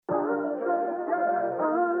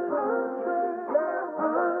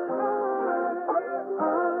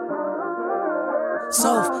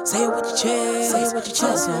So, say it with your chest. Say it with your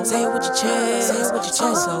chest. Say it with your chest. Say it with your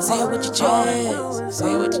chest. Say it with your chest.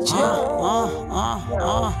 Say it with your chest.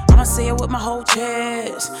 I'ma say it with my whole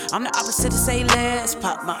chest. I'm the opposite of say less.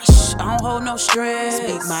 Pop my I don't hold no stress.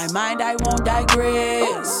 Speak my mind, I won't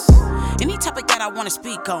digress. Any topic that I wanna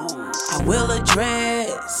speak on, I will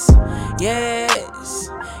address. Yes.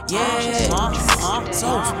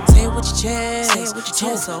 So, say it with your chest. Say it with your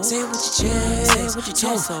chest. Say it with your chest. Say it with your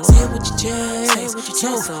chest. Say it with your chest. Say it with your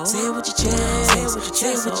chest. Say it with your chest. Say it with your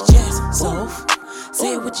chest. So,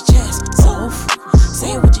 say it with your chest. So,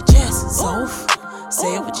 say it with your chest. So,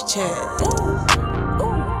 say it with your chest.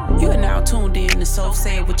 You are now tuned in to Soph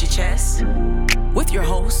Say It With Your Chest with your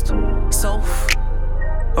host, Soph.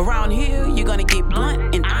 Around here, you're gonna get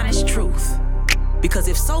blunt and honest truth. Because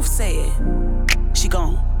if Soph say it, she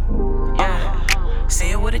gon'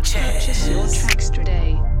 say it with a chest. Purchase your tracks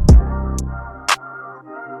today.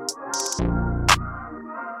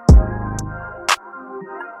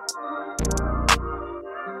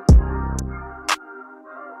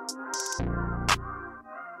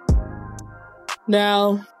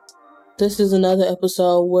 Now, this is another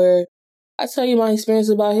episode where I tell you my experience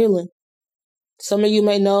about healing. Some of you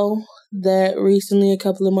may know that recently, a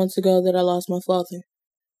couple of months ago, that I lost my father.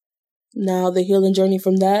 Now, the healing journey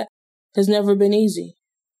from that has never been easy.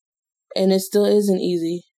 And it still isn't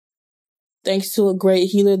easy. Thanks to a great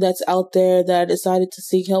healer that's out there that I decided to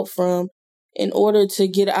seek help from in order to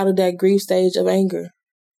get out of that grief stage of anger.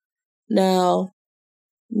 Now,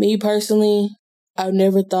 me personally, I've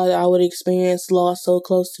never thought I would experience loss so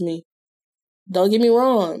close to me. Don't get me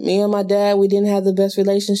wrong, me and my dad, we didn't have the best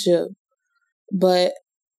relationship. But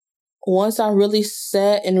once I really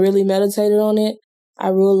sat and really meditated on it, I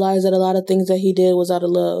realized that a lot of things that he did was out of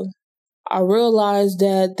love. I realized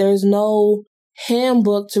that there's no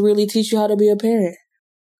handbook to really teach you how to be a parent.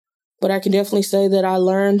 But I can definitely say that I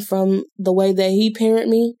learned from the way that he parented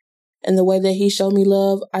me and the way that he showed me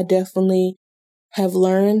love. I definitely have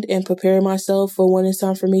learned and prepared myself for when it's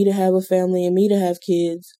time for me to have a family and me to have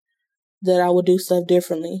kids, that I would do stuff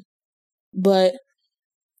differently. But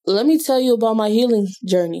let me tell you about my healing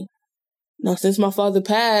journey. Now, since my father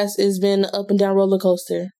passed, it's been an up and down roller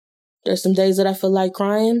coaster. There's some days that I feel like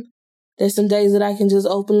crying. There's some days that I can just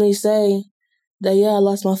openly say that, I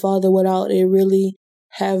lost my father without it really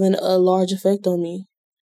having a large effect on me.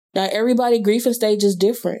 Now, everybody's grieving stage is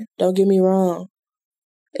different. Don't get me wrong.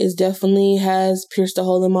 It definitely has pierced a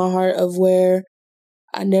hole in my heart of where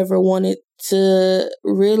I never wanted to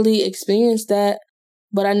really experience that,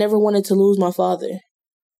 but I never wanted to lose my father.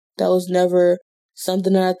 That was never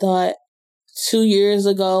something that I thought 2 years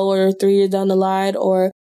ago or 3 years down the line,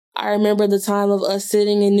 or I remember the time of us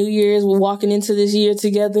sitting in New Year's, we're walking into this year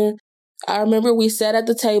together. I remember we sat at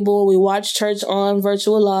the table, we watched church on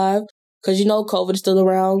virtual live, because COVID is still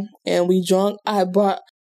around, and we drunk. I had brought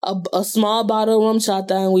a small bottle of rum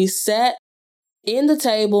chata, and we sat at the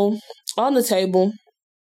table,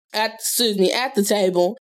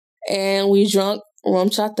 and we drunk rum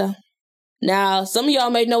chata. Now, some of y'all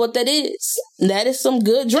may know what that is. That is some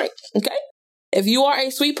good drink, okay? If you are a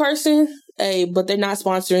sweet person, but they're not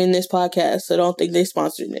sponsoring this podcast, so don't think they're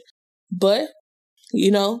sponsoring it. But,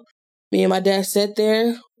 me and my dad sat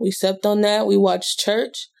there, we sipped on that, we watched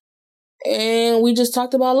church, and we just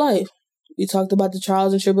talked about life. We talked about the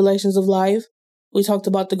trials and tribulations of life. We talked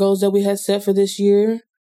about the goals that we had set for this year.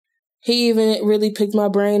 He even really picked my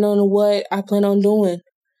brain on what I plan on doing.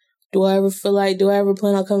 Do I ever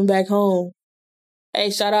plan on coming back home? Hey,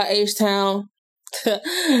 shout out H-Town.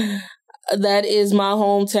 That is my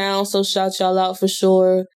hometown, so shout y'all out for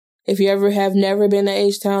sure. If you ever have never been to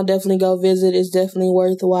H-Town, definitely go visit. It's definitely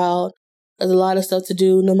worthwhile. There's a lot of stuff to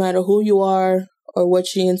do, no matter who you are or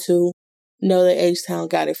what you're into. Know that H-Town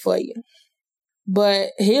got it for you.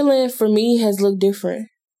 But healing for me has looked different.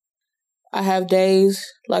 I have days,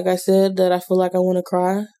 like I said, that I feel like I want to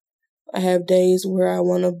cry. I have days where I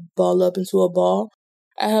want to ball up into a ball.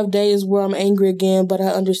 I have days where I'm angry again, but I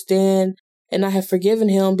understand and I have forgiven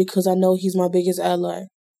him because I know he's my biggest ally.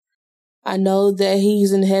 I know that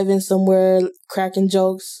he's in heaven somewhere cracking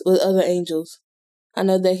jokes with other angels. I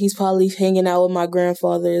know that he's probably hanging out with my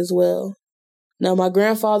grandfather as well. Now, my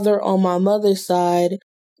grandfather on my mother's side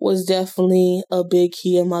was definitely a big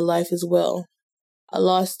key in my life as well. I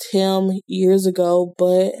lost him years ago,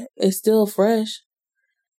 but it's still fresh.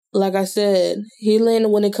 Like I said,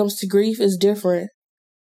 healing when it comes to grief is different.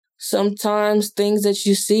 Sometimes things that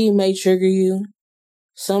you see may trigger you.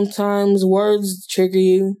 Sometimes words trigger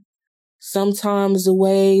you. Sometimes the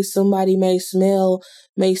way somebody may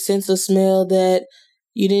sense a smell that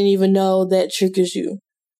you didn't even know that triggers you.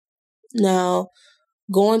 Now,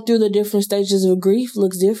 going through the different stages of grief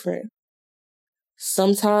looks different.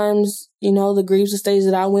 Sometimes, the grief stage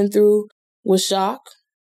that I went through was shock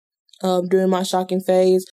during my shocking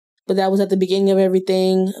phase. But that was at the beginning of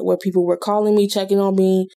everything, where people were calling me, checking on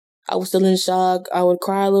me. I was still in shock. I would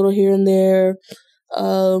cry a little here and there.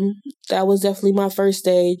 That was definitely my first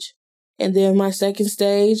stage. And then my second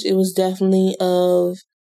stage, it was definitely of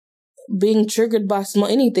being triggered by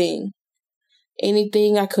anything.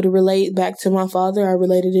 Anything I could relate back to my father, I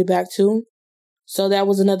related it back to. So that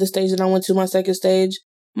was another stage that I went to, my second stage.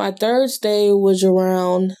 My third stage was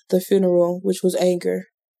around the funeral, which was anger.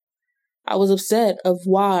 I was upset of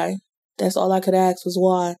why. That's all I could ask was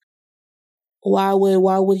why. Why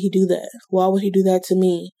would he do that? Why would he do that to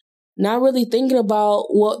me? Not really thinking about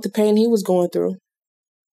what the pain he was going through.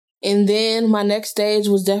 And then my next stage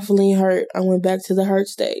was definitely hurt. I went back to the hurt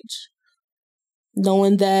stage.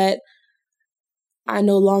 Knowing that I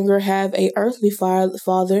no longer have a earthly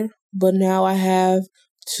father, but now I have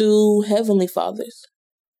two heavenly fathers.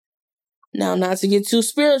 Now, not to get too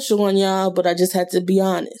spiritual on y'all, but I just had to be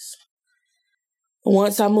honest.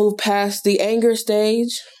 Once I moved past the anger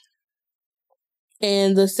stage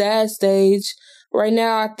and the sad stage, right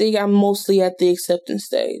now I think I'm mostly at the acceptance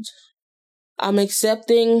stage. I'm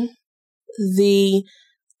accepting the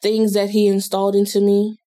things that he installed into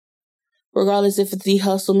me, regardless if it's the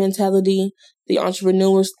hustle mentality, the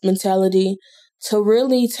entrepreneur mentality, to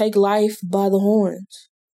really take life by the horns.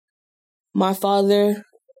 My father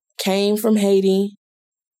came from Haiti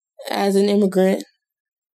as an immigrant,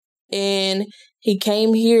 and he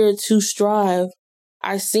came here to strive.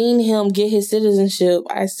 I seen him get his citizenship.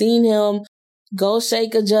 I seen him go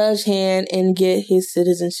shake a judge's hand and get his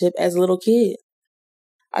citizenship as a little kid.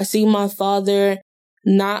 I see my father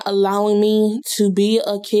not allowing me to be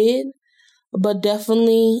a kid, but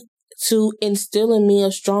definitely to instill in me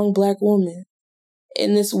a strong Black woman.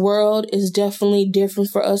 And this world is definitely different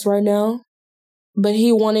for us right now. But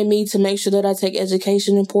he wanted me to make sure that I take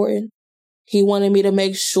education important. He wanted me to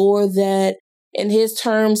make sure that, in his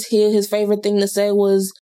terms, his favorite thing to say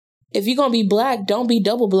was, if you're going to be Black, don't be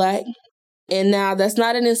double Black. And now that's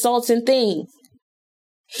not an insulting thing.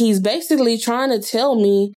 He's basically trying to tell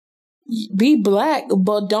me, be Black,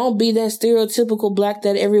 but don't be that stereotypical Black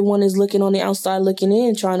that everyone is looking on the outside looking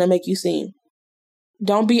in, trying to make you seem.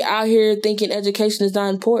 Don't be out here thinking education is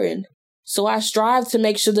not important. So I strive to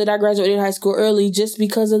make sure that I graduated high school early just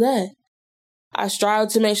because of that. I strive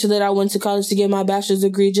to make sure that I went to college to get my bachelor's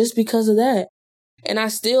degree just because of that. And I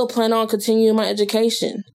still plan on continuing my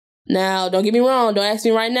education. Now, don't get me wrong. Don't ask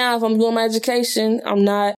me right now if I'm doing my education. I'm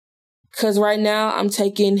not. Because right now I'm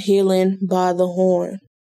taking healing by the horn.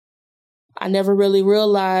 I never really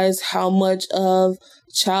realized how much of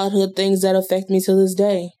childhood things that affect me to this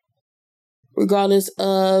day. Regardless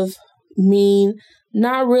of me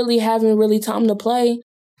not really having time to play,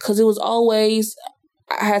 because it was always,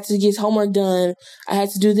 I had to get homework done. I had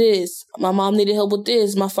to do this. My mom needed help with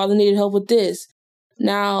this. My father needed help with this.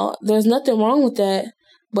 Now, there's nothing wrong with that,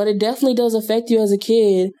 but it definitely does affect you as a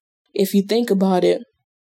kid if you think about it.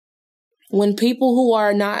 When people who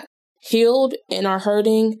are not healed and are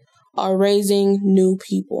hurting are raising new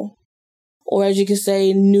people, or as you could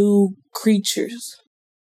say, new creatures.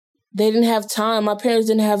 They didn't have time. My parents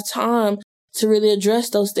didn't have time to really address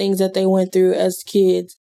those things that they went through as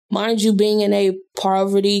kids. Mind you, being in a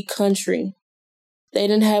poverty country, they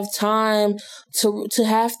didn't have time to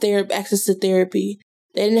have access to therapy.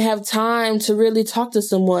 They didn't have time to really talk to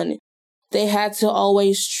someone. They had to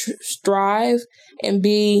always strive and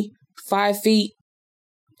be 5 feet,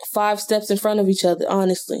 5 steps in front of each other,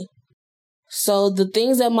 honestly. So the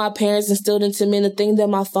things that my parents instilled into me and the things that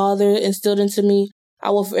my father instilled into me, I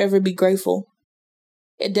will forever be grateful.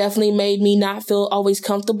 It definitely made me not feel always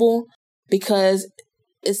comfortable, because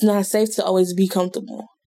it's not safe to always be comfortable,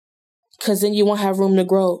 because then you won't have room to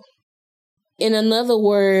grow. In another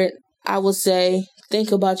word, I would say,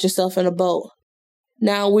 think about yourself in a boat.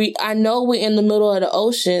 Now, I know we're in the middle of the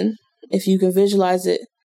ocean, if you can visualize it,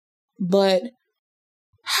 but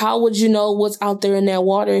how would you know what's out there in that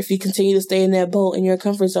water if you continue to stay in that boat in your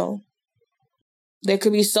comfort zone? There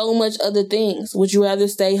could be so much other things. Would you rather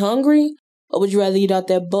stay hungry, or would you rather get out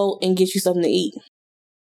that boat and get you something to eat?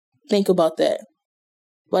 Think about that.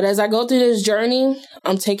 But as I go through this journey,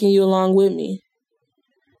 I'm taking you along with me.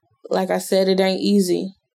 Like I said, it ain't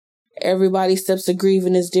easy. Everybody's steps of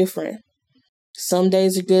grieving is different. Some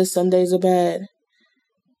days are good, some days are bad.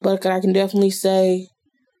 But I can definitely say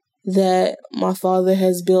that my father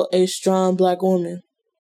has built a strong Black woman.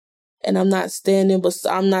 And I'm not standing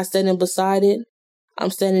beside it. I'm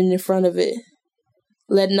standing in front of it.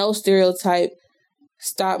 Let no stereotype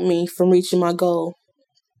stop me from reaching my goal.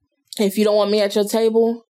 If you don't want me at your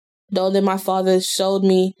table, know that my father showed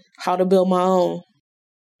me how to build my own.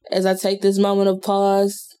 As I take this moment of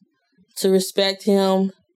pause to respect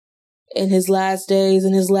him in his last days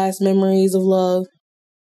and his last memories of love,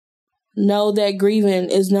 know that grieving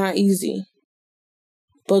is not easy,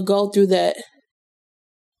 but go through that.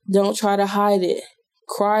 Don't try to hide it.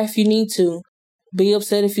 Cry if you need to. Be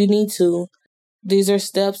upset if you need to. These are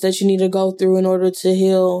steps that you need to go through in order to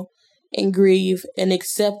heal and grieve and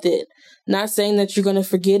accept it. Not saying that you're going to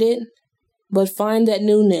forget it, but find that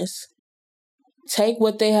newness. Take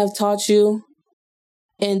what they have taught you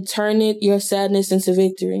and turn your sadness into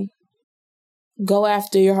victory. Go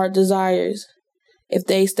after your heart desires. If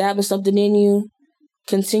they establish something in you,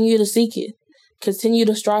 continue to seek it. Continue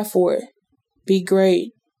to strive for it. Be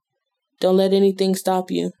great. Don't let anything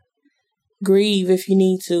stop you. Grieve if you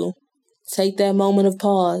need to. Take that moment of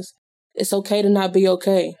pause. It's okay to not be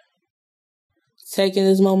okay. Taking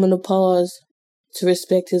this moment of pause to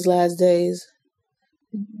respect his last days.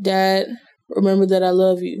 Dad, remember that I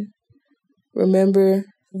love you. Remember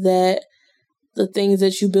that the things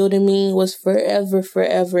that you built in me was forever,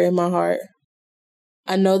 forever in my heart.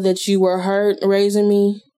 I know that you were hurt raising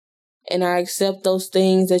me, and I accept those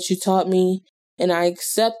things that you taught me, and I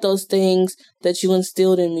accept those things that you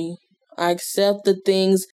instilled in me. I accept the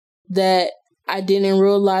things that I didn't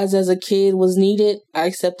realize as a kid was needed. I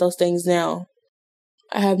accept those things now.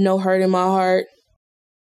 I have no hurt in my heart,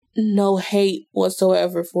 no hate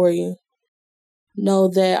whatsoever for you. Know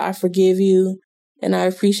that I forgive you, and I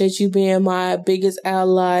appreciate you being my biggest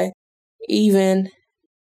ally, even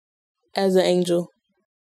as an angel.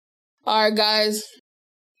 All right, guys.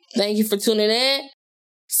 Thank you for tuning in.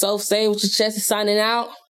 Soph Say With Your Chest is signing out.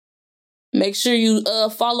 Make sure you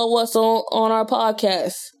follow us on our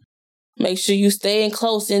podcast. Make sure you stay in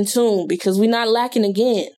close in tune, because we're not lacking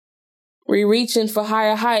again. We're reaching for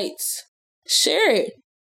higher heights. Share it.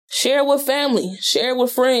 Share it with family. Share it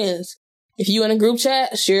with friends. If you in a group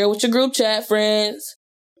chat, share it with your group chat friends.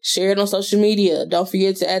 Share it on social media. Don't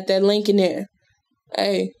forget to add that link in there.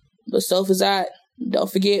 Hey, but Soph is out.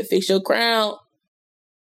 Don't forget, fix your crown.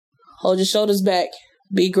 Hold your shoulders back.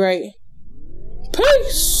 Be great.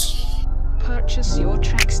 Peace. Purchase your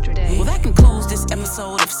tracks today. Well, that concludes this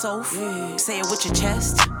episode of Soph. Say it with your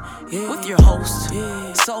chest. With your host,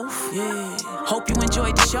 Soph. Hope you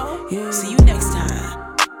enjoyed the show. See you next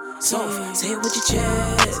time. Soph, say it with your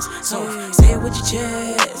chest. Soph, say it with your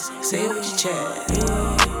chest. Say it with your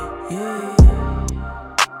chest.